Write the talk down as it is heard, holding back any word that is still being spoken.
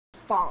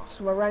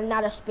false. We're running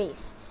out of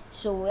space,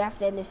 so we have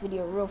to end this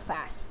video real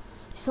fast.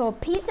 So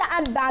pizza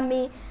and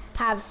bami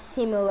have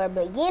similar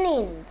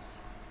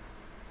beginnings.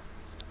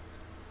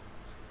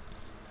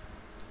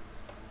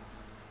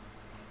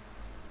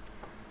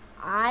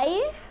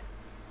 I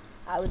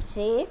would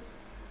say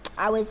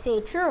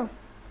true.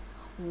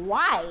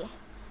 Why?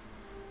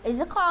 It's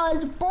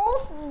because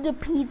both the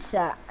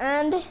pizza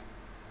and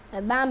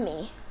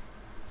bami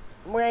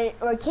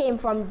came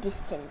from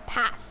distant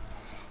past.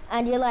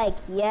 And you're like,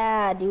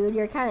 yeah, dude,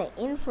 you're kind of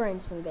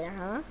inferencing there,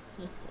 huh?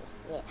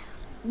 Yeah.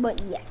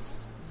 But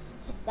yes,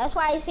 that's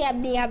why I say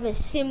they have a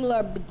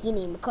similar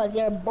beginning, because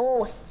they're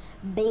both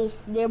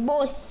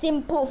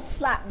simple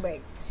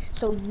flatbreads.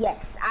 So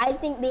yes, I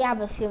think they have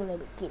a similar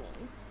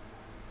beginning.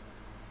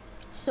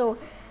 So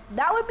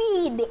that would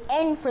be the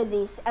end for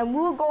this, and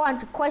we'll go on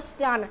to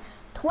question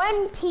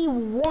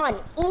 21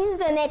 in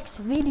the next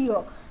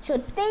video.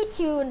 So stay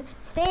tuned,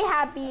 stay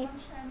happy.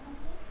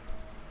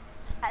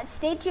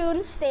 Stay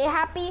tuned, stay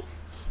happy,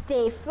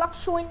 stay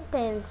fluctuant,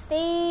 and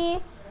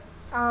stay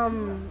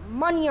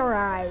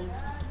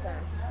moneyized.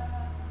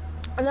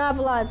 I don't have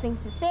a lot of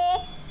things to say,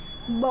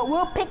 but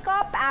we'll pick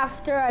up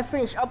after I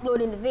finish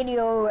uploading the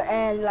video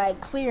and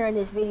like clearing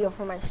this video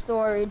from my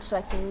storage so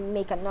I can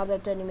make another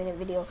 30-minute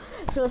video.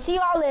 So see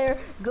y'all later.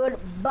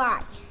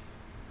 Goodbye.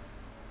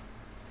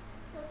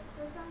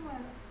 So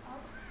Samuel,